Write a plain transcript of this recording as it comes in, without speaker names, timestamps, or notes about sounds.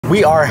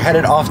We are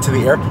headed off to the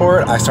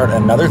airport. I start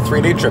another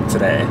 3-day trip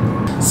today.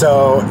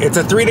 So it's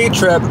a 3-day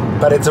trip,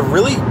 but it's a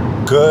really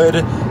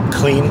good,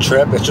 clean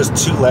trip. It's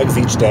just 2 legs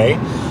each day.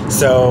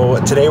 So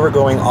today we're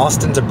going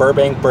Austin to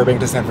Burbank,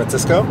 Burbank to San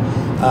Francisco.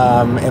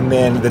 And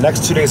then the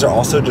next 2 days are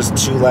also just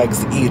 2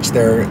 legs each.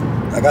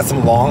 I got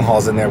some long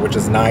hauls in there, which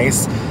is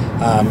nice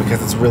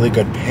because it's really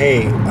good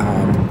pay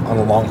on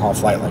a long haul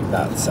flight like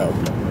that. So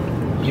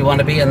you want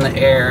to be in the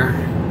air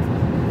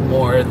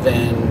more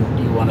than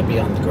you want to be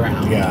on the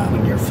ground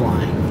when you're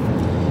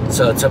flying.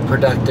 So it's a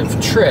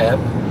productive trip,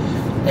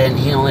 and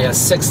he only has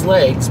 6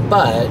 legs,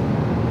 but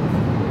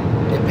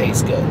it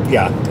pays good.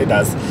 Yeah, it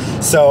does.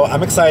 So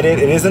I'm excited.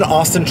 It is an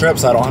Austin trip,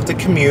 so I don't have to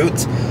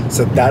commute.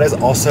 So that is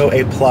also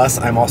a plus.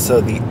 I'm also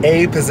the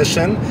A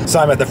position. So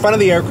I'm at the front of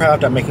the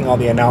aircraft. I'm making all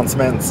the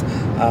announcements,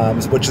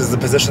 which is the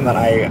position that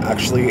I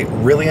actually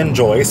really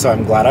enjoy. So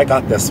I'm glad I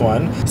got this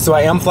one. So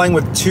I am flying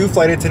with 2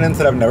 flight attendants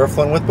that I've never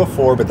flown with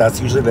before, but that's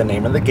usually the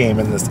name of the game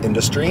in this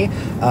industry.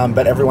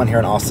 But everyone here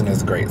in Austin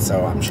is great,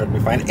 so I'm sure it'll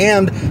be fine.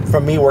 And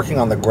from me working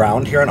on the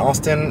ground here in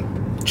Austin,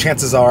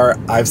 chances are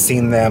I've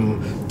seen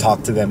them,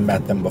 talked to them,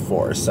 met them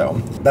before. So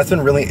that's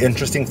been really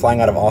interesting flying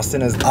out of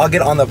Austin. Is I'll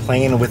get on the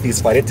plane with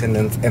these flight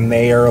attendants and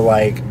they are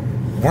like,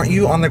 weren't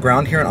you on the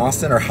ground here in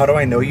Austin? Or how do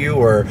I know you?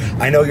 Or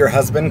I know your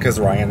husband because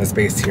Ryan is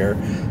based here.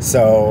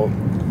 So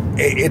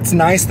it's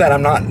nice that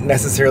I'm not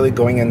necessarily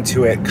going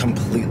into it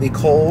completely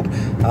cold.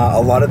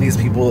 A lot of these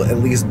people at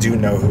least do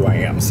know who I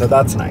am. So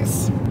that's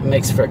nice.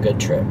 Makes for a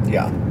good trip.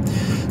 Yeah.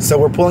 So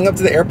we're pulling up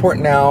to the airport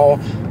now.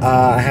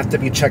 I have to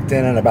be checked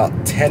in about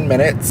 10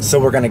 minutes. So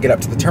we're gonna get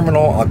up to the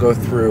terminal. I'll go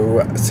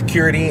through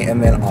security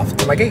and then off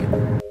to my gate.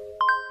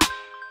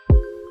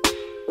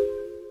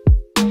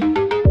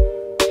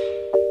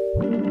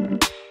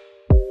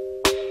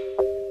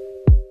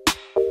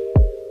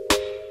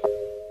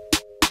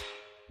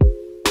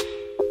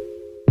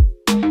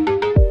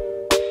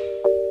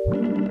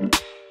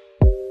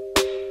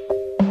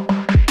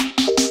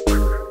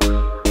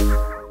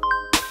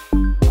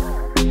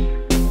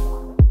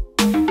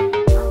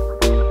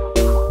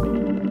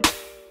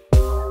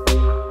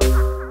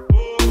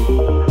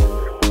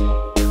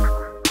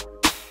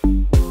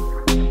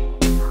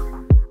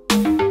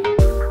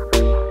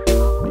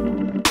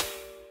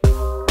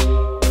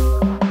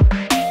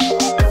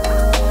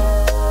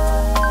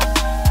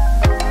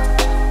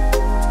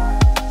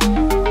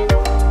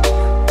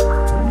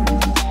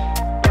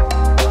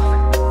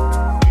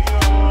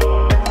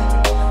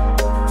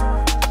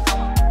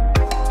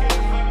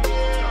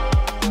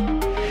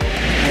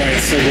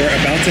 So we're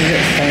about to hit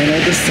final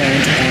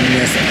descent on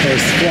this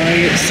first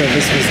flight. So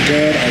this was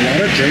good. A lot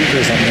of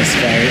drinkers on this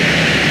flight.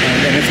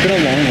 And it's been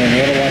a long one.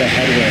 We had a lot of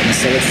headwinds.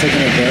 So it's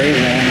taken a very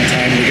long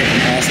time to get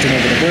from Austin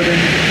over to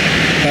Burbank.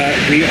 But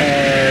we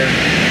are,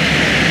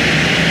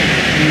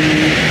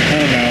 I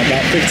don't know,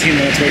 about 15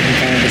 minutes away from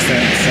final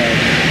descent. So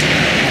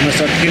I'm going to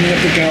start cleaning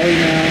up the galley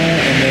now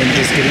and then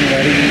just getting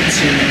ready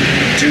to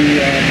do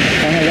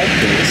final left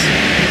cruise.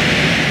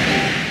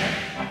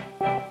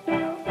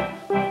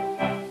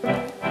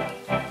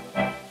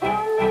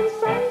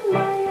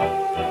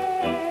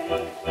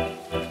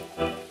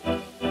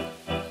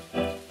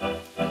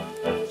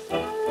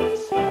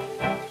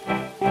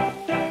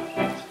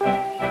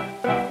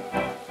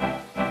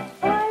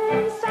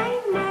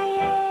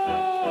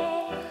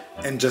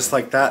 And just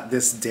like that,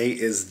 this day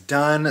is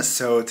done.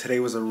 So today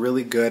was a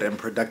really good and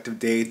productive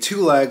day.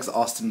 2 legs,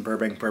 Austin,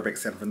 Burbank, Burbank,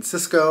 San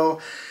Francisco.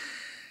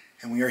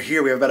 And we are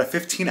here. We have about a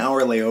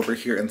 15-hour layover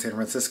here in San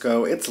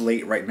Francisco. It's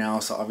late right now,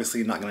 so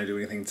obviously not going to do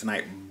anything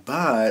tonight.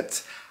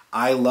 But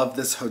I love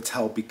this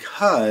hotel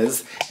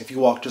because if you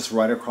walk just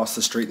right across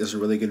the street, there's a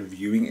really good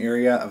viewing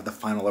area of the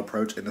final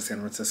approach into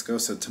San Francisco.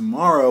 So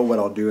tomorrow what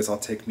I'll do is I'll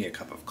take me a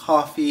cup of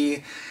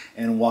coffee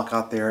and walk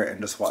out there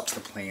and just watch the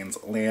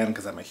planes land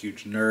because I'm a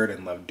huge nerd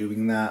and love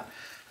doing that.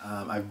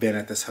 I've been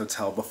at this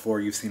hotel before.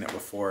 You've seen it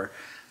before.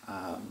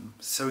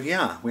 So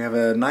yeah, we have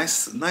a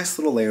nice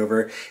little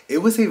layover. It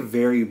was a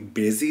very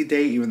busy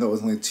day, even though it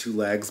was only 2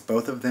 legs.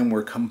 Both of them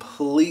were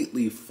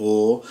completely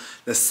full.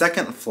 The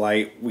second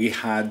flight, we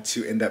had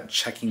to end up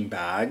checking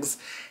bags.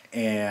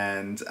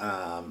 And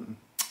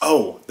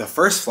the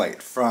first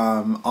flight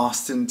from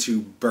Austin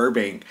to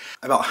Burbank,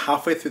 about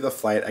halfway through the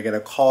flight, I get a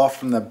call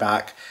from the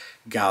back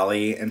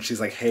galley and she's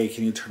like, hey,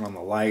 can you turn on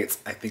the lights?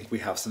 I think we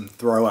have some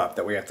throw up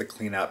that we have to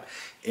clean up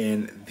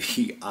in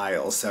the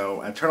aisle.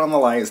 So I turned on the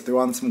lights, threw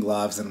on some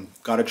gloves and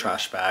got a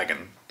trash bag,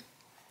 and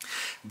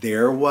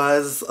there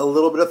was a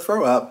little bit of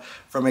throw up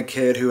from a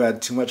kid who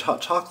had too much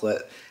hot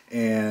chocolate.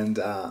 And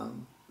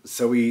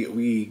so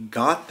we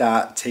got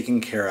that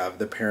taken care of.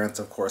 The parents,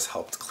 of course,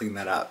 helped clean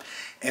that up.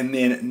 And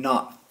then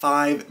not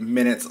 5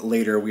 minutes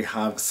later, we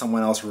have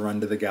someone else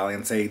run to the galley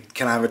and say,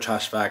 can I have a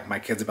trash bag? My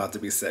kid's about to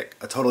be sick.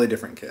 A totally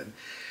different kid.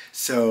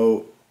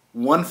 So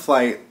 1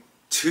 flight,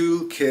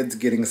 2 kids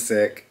getting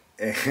sick,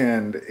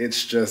 and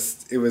it's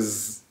just, it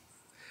was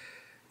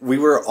we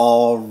were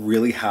all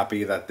really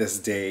happy that this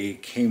day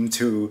came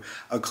to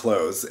a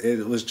close.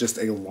 It was just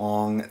a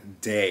long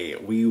day.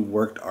 We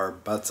worked our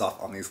butts off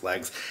on these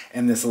legs.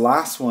 And this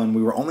last one,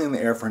 we were only in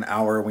the air for an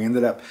hour. We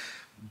ended up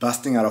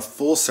busting out a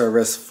full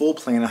service, full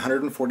plane,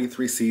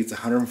 143 seats,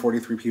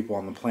 143 people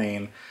on the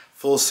plane,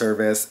 full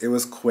service. It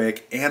was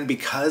quick. And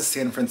because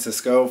San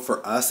Francisco,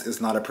 for us, is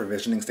not a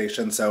provisioning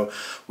station, so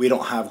we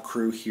don't have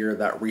crew here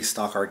that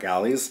restock our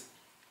galleys.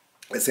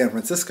 At San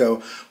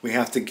Francisco, we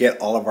have to get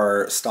all of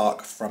our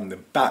stock from the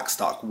back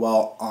stock.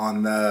 Well,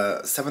 on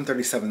the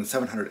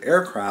 737-700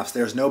 aircrafts,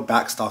 there's no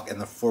back stock in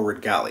the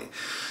forward galley.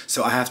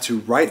 So I have to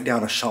write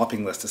down a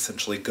shopping list,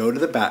 essentially, go to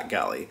the back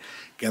galley,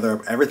 gather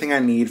up everything I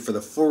need for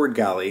the forward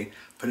galley,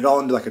 put it all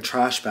into like a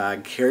trash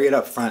bag, carry it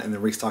up front, and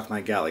then restock my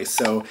galley.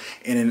 So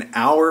in an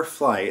hour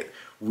flight,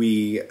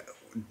 we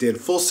did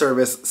full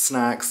service,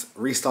 snacks,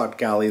 restocked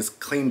galleys,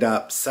 cleaned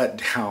up,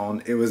 set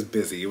down. It was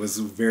busy. It was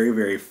very,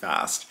 very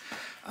fast.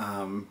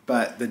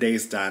 But the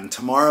day's done.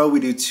 Tomorrow we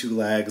do 2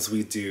 legs.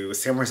 We do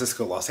San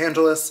Francisco, Los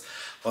Angeles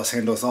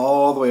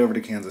all the way over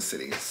to Kansas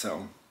City.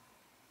 So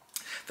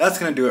that's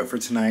gonna do it for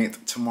tonight.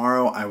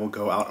 Tomorrow I will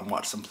go out and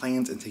watch some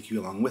planes and take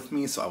you along with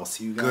me. So I will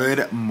see you guys.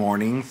 Good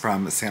morning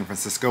from San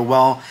Francisco.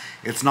 Well,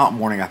 it's not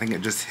morning. I think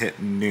it just hit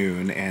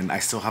noon and I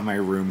still have my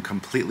room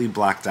completely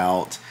blacked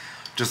out,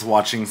 just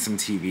watching some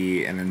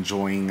TV and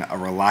enjoying a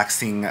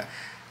relaxing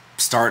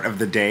start of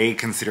the day,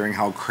 considering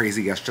how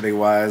crazy yesterday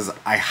was.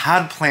 I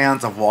had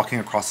plans of walking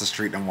across the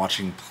street and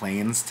watching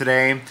planes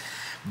today,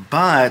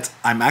 but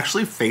I'm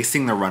actually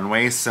facing the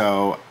runway,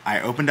 so I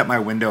opened up my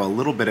window a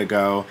little bit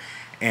ago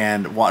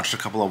and watched a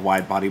couple of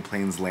wide body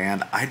planes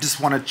land. I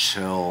just want to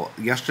chill.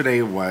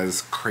 Yesterday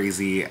was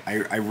crazy.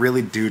 I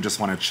really do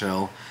just want to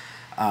chill.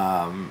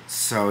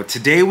 So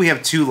today we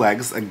have 2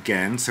 legs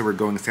again, so we're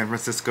going San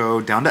Francisco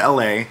down to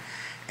LA,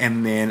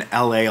 and then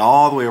LA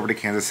all the way over to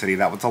Kansas City.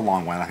 That was a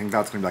long one. I think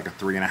that's gonna be like a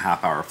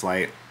 3.5 hour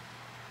flight.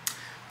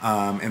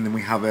 And then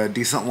we have a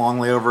decent long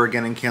layover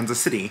again in Kansas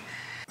City.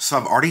 So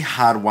I've already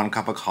had 1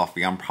 cup of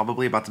coffee. I'm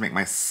probably about to make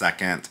my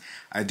second.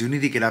 I do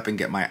need to get up and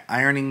get my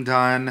ironing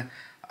done.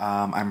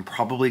 I'm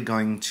probably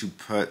going to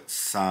put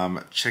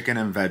some chicken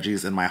and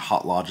veggies in my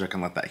Hot Logic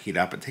and let that heat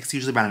up. It takes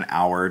usually about an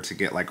hour to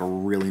get like a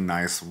really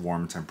nice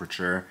warm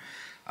temperature.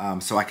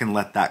 So I can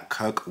let that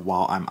cook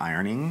while I'm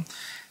ironing.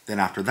 Then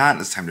after that,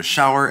 it's time to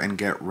shower and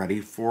get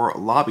ready for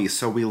lobby.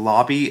 So we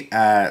lobby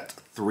at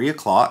 3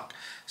 o'clock.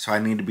 So I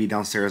need to be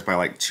downstairs by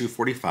like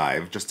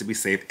 2:45 just to be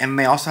safe. And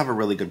they also have a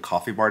really good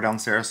coffee bar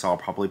downstairs. So I'll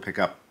probably pick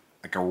up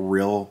like a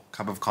real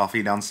cup of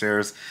coffee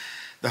downstairs.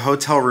 The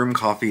hotel room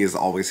coffee is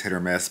always hit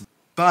or miss.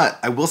 But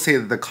I will say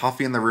that the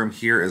coffee in the room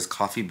here is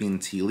coffee bean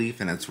tea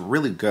leaf and it's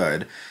really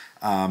good.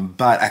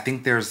 But I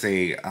think there's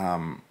a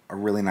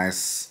really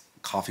nice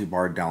coffee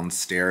bar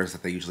downstairs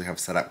that they usually have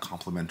set up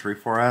complimentary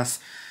for us.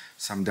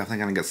 So I'm definitely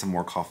gonna get some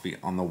more coffee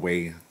on the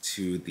way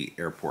to the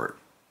airport.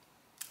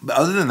 But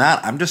other than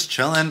that, I'm just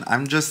chilling.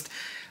 I'm just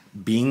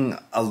being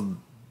a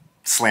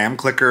slam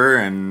clicker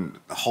and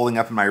holding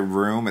up in my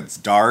room. It's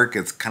dark,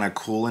 it's kind of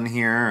cool in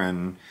here,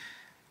 and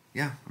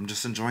yeah, I'm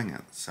just enjoying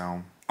it. So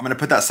I'm gonna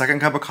put that second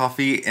cup of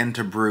coffee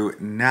into brew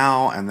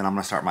now, and then I'm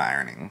gonna start my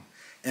ironing.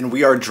 And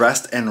we are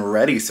dressed and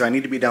ready. So I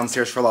need to be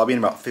downstairs for lobby in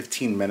about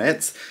 15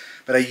 minutes.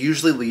 But I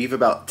usually leave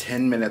about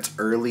 10 minutes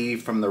early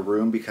from the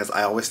room because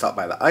I always stop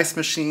by the ice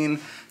machine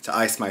to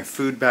ice my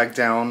food bag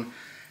down.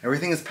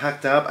 Everything is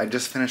packed up. I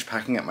just finished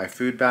packing up my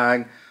food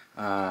bag.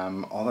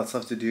 All that's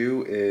left to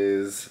do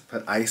is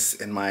put ice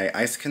in my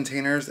ice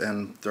containers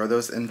and throw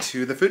those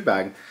into the food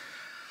bag.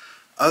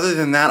 Other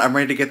than that, I'm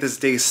ready to get this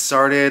day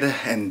started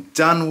and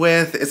done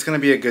with. It's gonna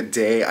be a good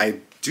day. I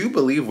do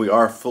believe we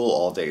are full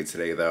all day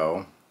today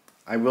though.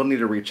 I will need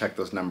to recheck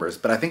those numbers,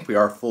 but I think we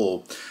are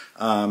full.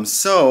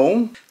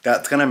 So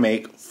that's gonna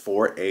make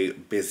for a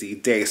busy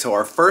day. So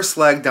our first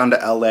leg down to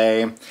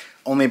LA,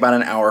 only about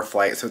an hour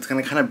flight. So it's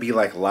gonna kind of be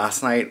like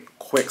last night,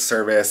 quick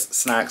service,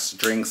 snacks,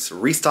 drinks,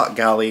 restock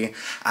galley.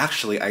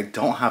 Actually, I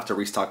don't have to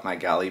restock my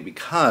galley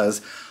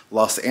because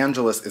Los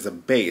Angeles is a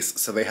base,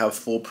 so they have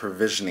full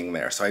provisioning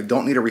there. So I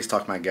don't need to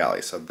restock my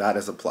galley, so that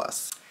is a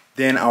plus.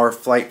 Then our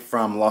flight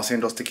from Los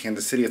Angeles to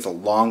Kansas City, it's a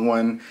long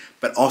one,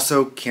 but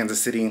also Kansas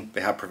City,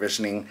 they have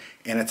provisioning,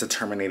 and it's a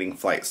terminating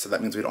flight. So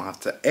that means we don't have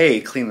to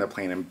A, clean the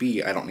plane, and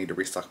B, I don't need to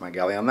restock my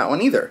galley on that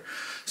one either.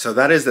 So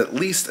that is at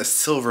least a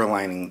silver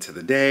lining to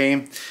the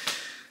day.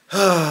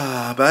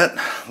 But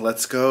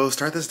let's go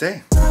start this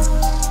day.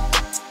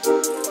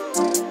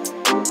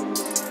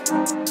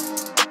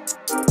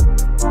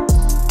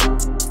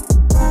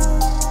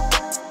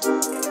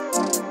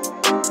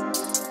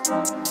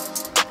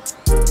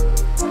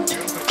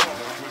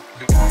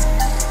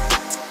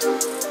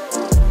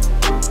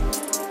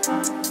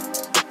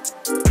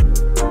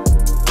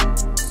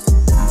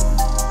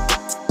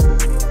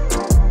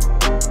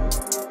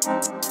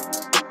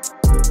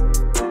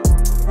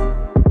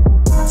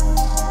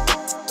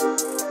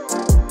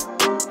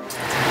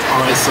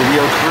 So we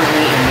are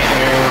currently in the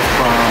air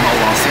from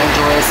Los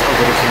Angeles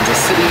over to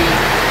Kansas City.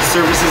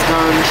 Service is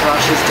done,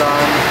 trash is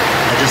done.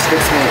 I just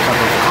fix me a cup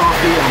of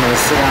coffee. I'm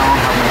gonna sit down,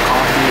 have my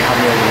coffee, have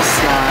me a little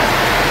snack,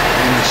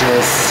 and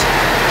just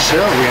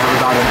chill. We have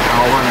about an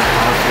hour and a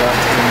half left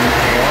in the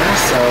air,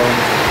 so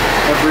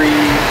every,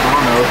 I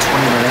don't know,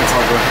 20 minutes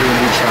I'll go through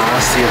and do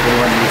trash, see if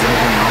anyone needs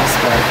anything else,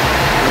 but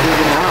other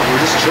than that, we're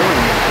just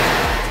chilling.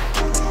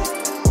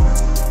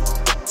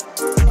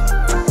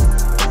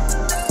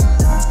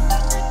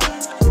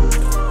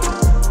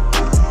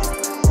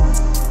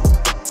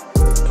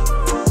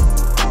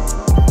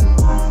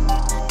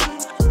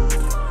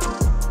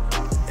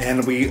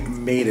 And we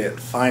made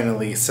it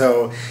finally.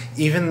 So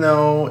even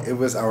though it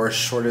was our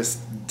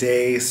shortest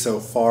day so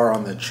far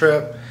on the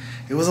trip,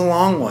 it was a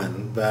long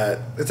one,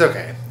 but it's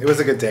okay. It was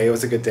a good day. It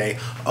was a good day.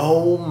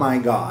 Oh my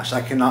gosh,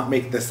 I cannot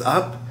make this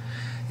up.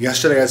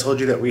 Yesterday I told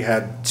you that we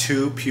had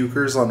 2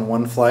 pukers on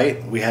one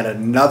flight. We had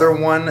another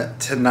one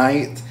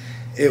tonight.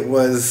 It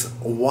was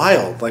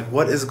wild. Like,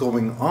 what is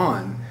going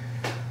on?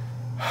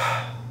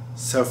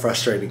 So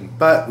frustrating,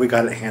 but we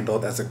got it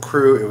handled as a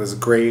crew. It was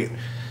great.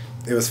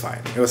 It was fine.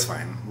 It was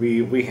fine.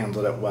 We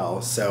handled it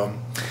well. So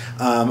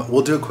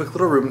we'll do a quick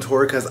little room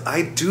tour because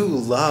I do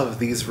love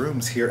these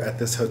rooms here at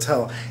this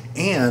hotel.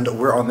 And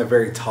we're on the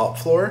very top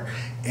floor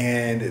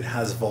and it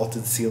has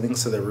vaulted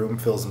ceilings, so the room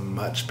feels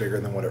much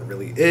bigger than what it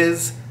really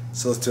is.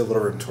 So let's do a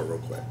little room tour real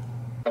quick.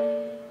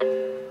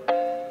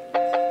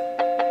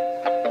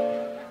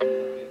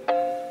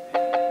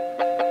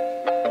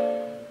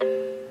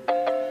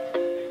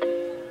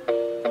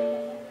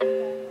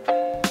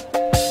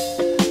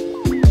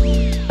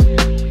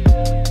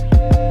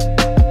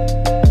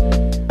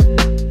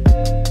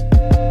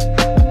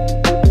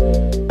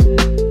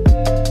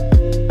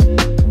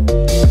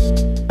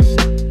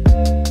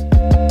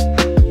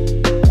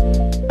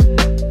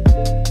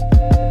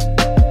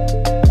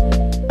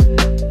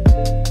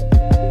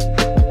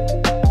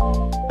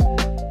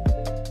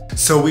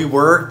 So we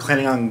were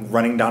planning on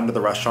running down to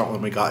the restaurant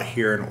when we got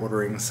here and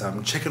ordering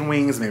some chicken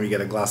wings, maybe get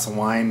a glass of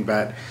wine,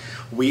 but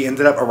we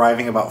ended up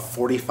arriving about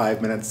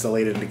 45 minutes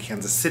delayed into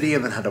Kansas City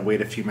and then had to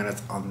wait a few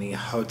minutes on the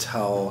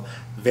hotel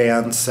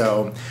van.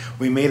 So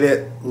we made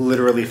it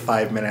literally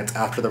 5 minutes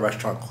after the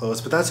restaurant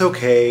closed, but that's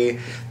okay.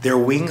 Their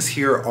wings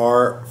here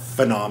are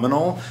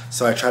phenomenal,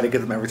 so I try to get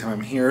them every time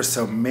I'm here.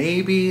 So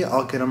maybe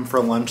I'll get them for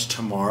lunch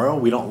tomorrow.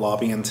 We don't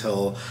lobby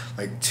until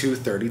like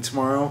 2:30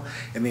 tomorrow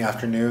in the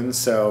afternoon,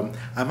 so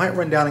I might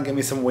run down and get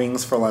me some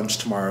wings for lunch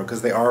tomorrow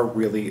because they are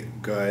really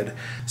good.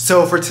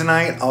 So for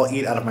tonight, I'll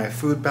eat out of my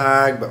food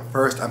bag, but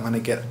first I'm gonna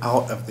get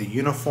out of the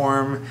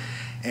uniform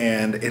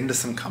and into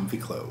some comfy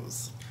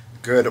clothes.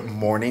 Good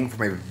morning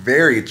from a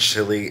very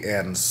chilly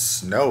and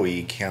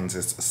snowy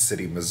Kansas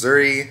City,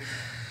 Missouri.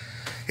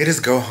 It is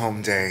go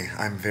home day.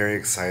 I'm very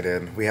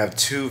excited. We have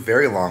 2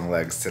 very long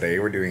legs today.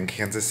 We're doing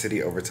Kansas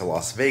City over to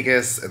Las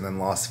Vegas and then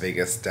Las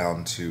Vegas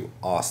down to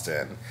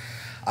Austin.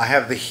 I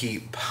have the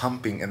heat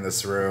pumping in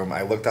this room.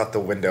 I looked out the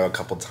window a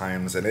couple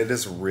times and it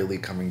is really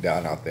coming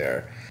down out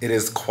there. It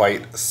is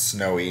quite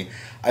snowy.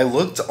 I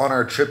looked on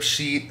our trip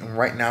sheet and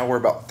right now we're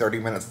about 30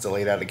 minutes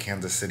delayed out of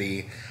Kansas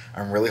City.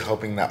 I'm really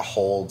hoping that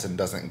holds and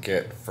doesn't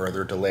get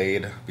further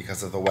delayed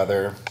because of the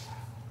weather.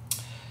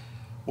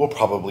 We'll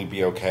probably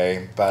be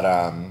okay, but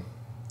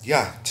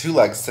yeah, 2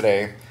 legs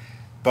today.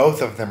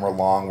 Both of them were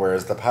long,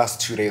 whereas the past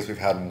 2 days we've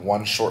had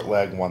 1 short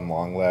leg, 1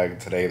 long leg.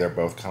 Today they're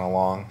both kind of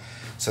long.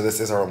 So this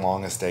is our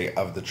longest day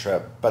of the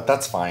trip, but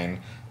that's fine.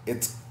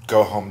 It's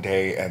go home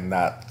day and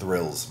that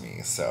thrills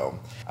me. So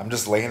I'm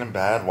just laying in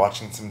bed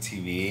watching some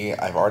TV.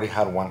 I've already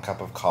had 1 cup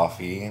of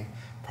coffee,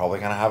 probably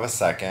gonna have a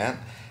second.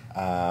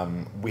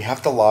 We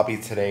have to lobby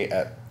today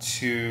at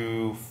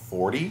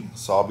 2:40,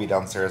 so I'll be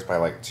downstairs by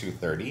like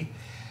 2:30.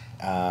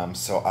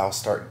 So I'll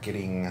start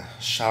getting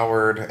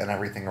showered and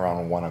everything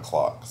around 1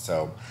 o'clock.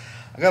 So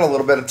I got a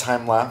little bit of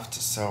time left,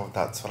 so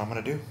that's what I'm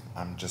gonna do.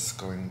 I'm just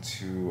going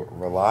to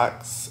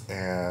relax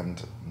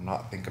and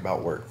not think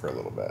about work for a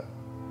little bit.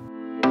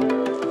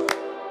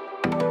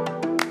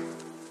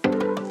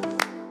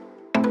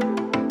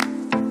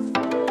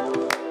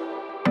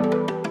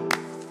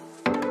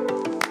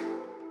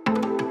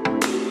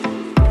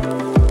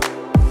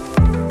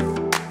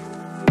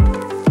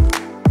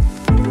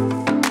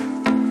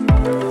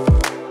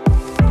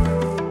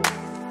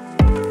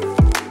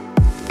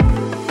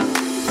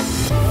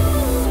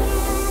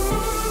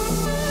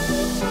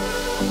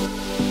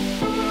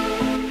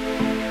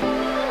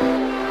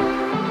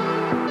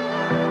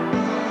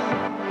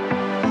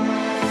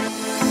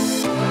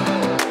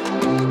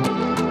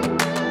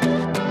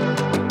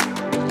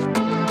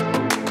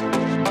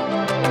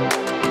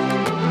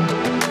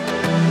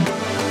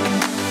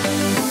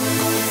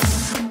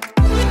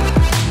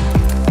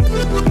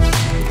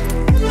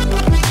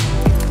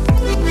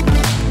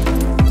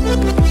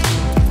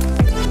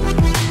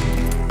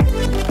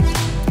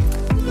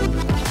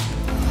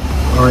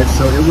 Alright,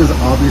 so it was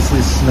obviously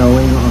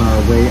snowing on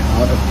our way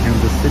out of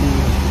Kansas City.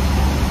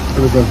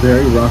 It was a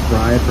very rough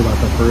ride for about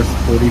the first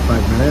 45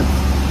 minutes.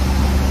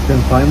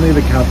 Then finally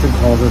the captain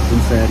called us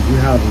and said, you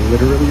have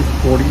literally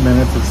 40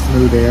 minutes of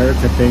smooth air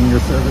to bang your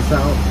service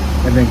out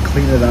and then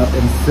clean it up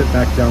and sit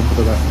back down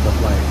for the rest of the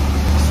flight.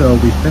 So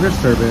we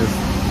finished service,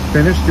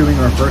 finished doing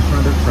our first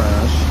round of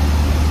trash.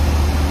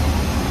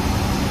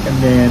 And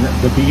then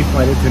the B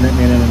flight attendant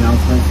made an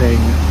announcement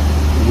saying,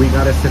 we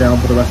gotta sit down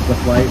for the rest of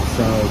the flight,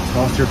 so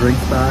toss your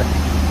drinks back.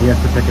 We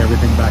have to pick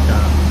everything back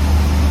up.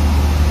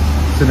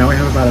 So now we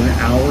have about an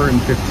hour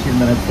and 15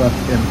 minutes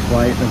left in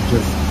flight of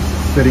just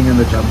sitting in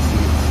the jump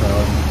seat. So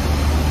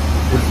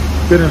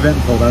it's been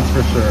eventful, that's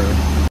for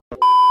sure.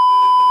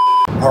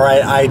 All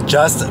right, I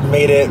just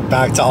made it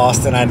back to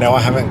Austin. I know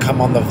I haven't come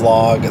on the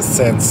vlog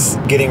since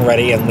getting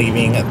ready and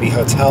leaving the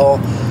hotel,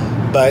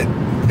 but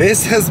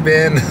this has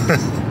been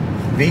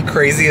the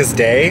craziest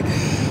day.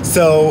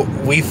 So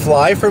we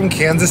fly from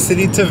Kansas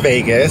City to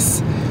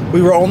Vegas.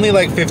 We were only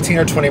like 15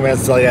 or 20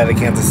 minutes delayed out of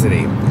Kansas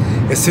City.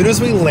 As soon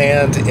as we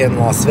land in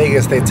Las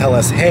Vegas, they tell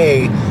us,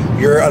 hey,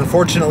 you're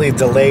unfortunately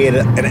delayed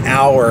an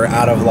hour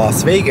out of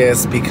Las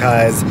Vegas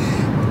because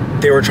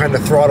they were trying to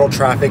throttle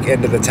traffic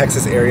into the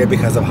Texas area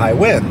because of high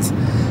winds.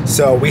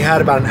 So we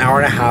had about an hour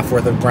and a half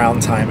worth of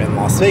ground time in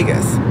Las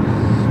Vegas.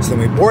 So then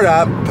we board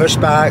up, push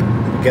back,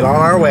 get on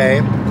our way,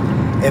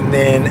 and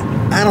then,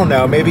 I don't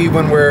know, maybe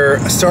when we're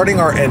starting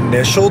our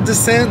initial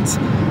descent,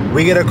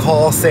 we get a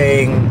call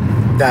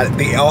saying that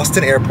the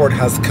Austin airport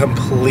has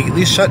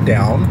completely shut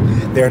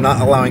down. They're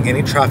not allowing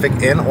any traffic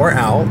in or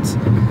out,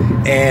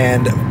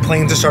 and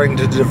planes are starting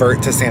to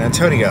divert to San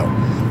Antonio.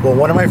 Well,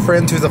 one of my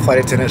friends who's a flight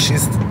attendant,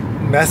 she's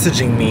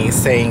messaging me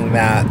saying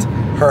that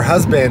her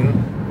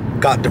husband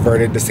got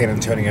diverted to San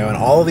Antonio, and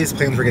all of these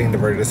planes were getting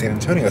diverted to San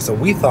Antonio. So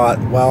we thought,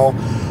 well,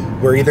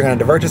 we're either going to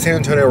divert to San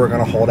Antonio or we're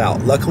going to hold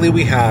out. Luckily,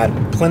 we had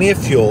plenty of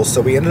fuel,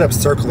 so we ended up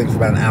circling for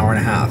about an hour and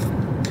a half.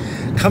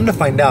 Come to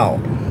find out,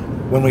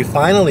 when we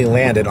finally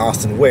landed in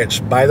Austin,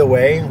 which, by the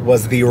way,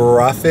 was the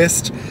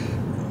roughest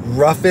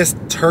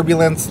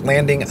turbulence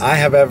landing I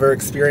have ever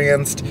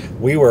experienced.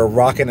 We were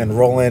rocking and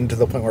rolling to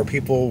the point where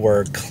people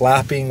were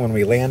clapping when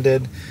we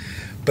landed.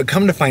 But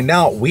come to find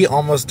out, we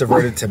almost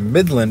diverted to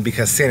Midland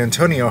because San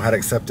Antonio had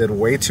accepted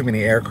way too many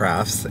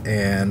aircrafts,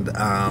 and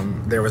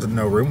there was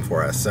no room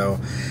for us. So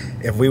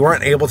if we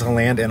weren't able to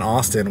land in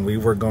Austin, we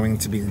were going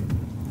to be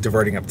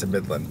diverting up to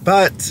Midland.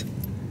 But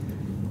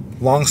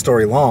long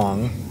story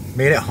long,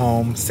 made it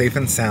home safe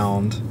and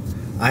sound.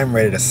 I'm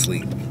ready to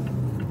sleep.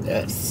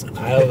 Yes,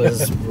 I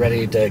was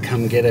ready to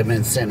come get him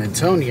in San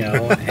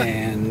Antonio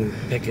and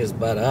pick his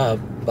butt up,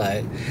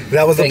 but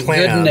that was the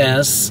plan. Thank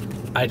goodness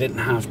I didn't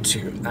have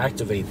to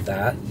activate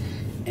that,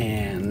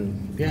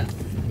 and yeah.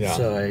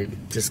 So I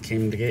just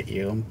came to get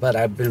you. But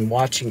I've been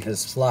watching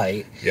his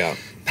flight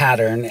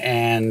pattern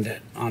and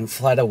on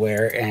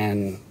FlightAware,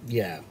 and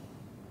it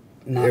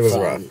was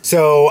rough.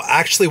 So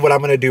actually what I'm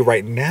going to do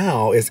right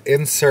now is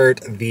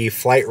insert the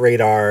flight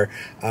radar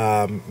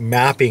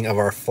mapping of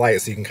our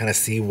flight so you can kind of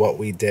see what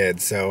we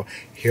did. So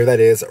here that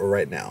is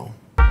right now.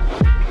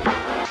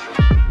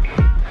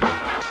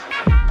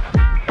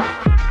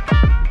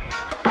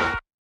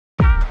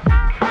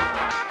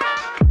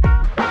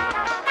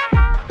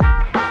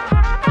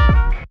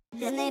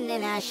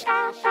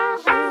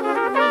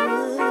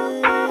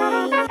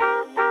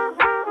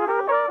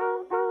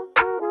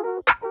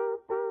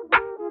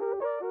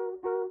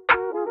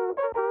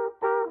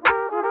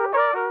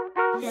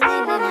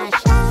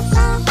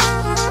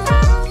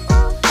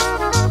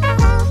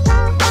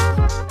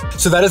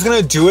 So that is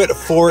going to do it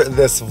for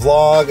this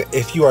vlog.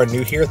 If you are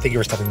new here, thank you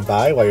for stopping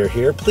by. While you're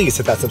here, please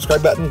hit that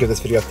subscribe button, give this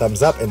video a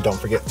thumbs up, and don't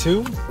forget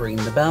to ring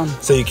the bell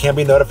so you can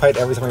be notified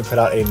every time we put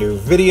out a new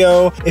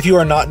video. If you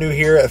are not new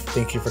here,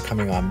 thank you for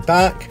coming on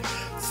back.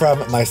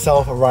 From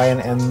myself,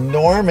 Ryan, and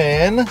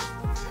Norman,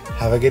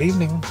 have a good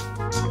evening.